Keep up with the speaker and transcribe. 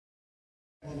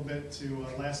little bit to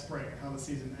last spring, how the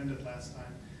season ended last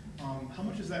time. How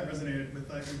much has that resonated with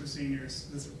the seniors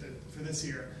for this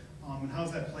year? And how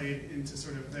has that played into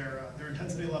sort of their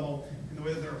intensity level and the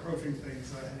way that they're approaching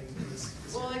things heading into this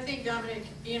Well, year? I think, Dominic,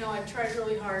 I've tried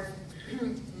really hard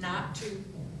not to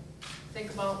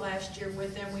think about last year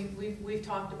with them. We've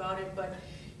talked about it, but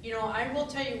I will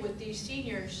tell you with these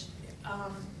seniors,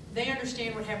 they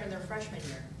understand what happened their freshman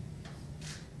year.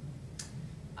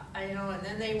 And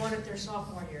then they won it their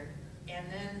sophomore year, and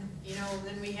then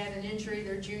then we had an injury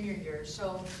their junior year.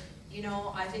 So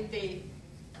I think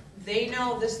they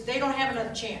know this. They don't have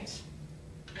another chance,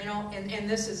 and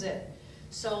this is it.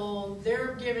 So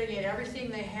they're giving it everything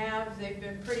they have. They've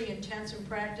been pretty intense in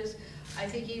practice. I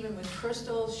think even with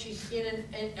Crystal, she's in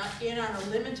on a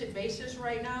limited basis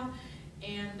right now,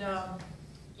 and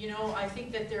I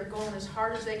think that they're going as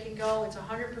hard as they can go. It's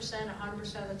 100%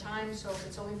 of the time. So if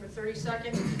it's only for 30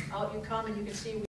 seconds, out you come, and you can see.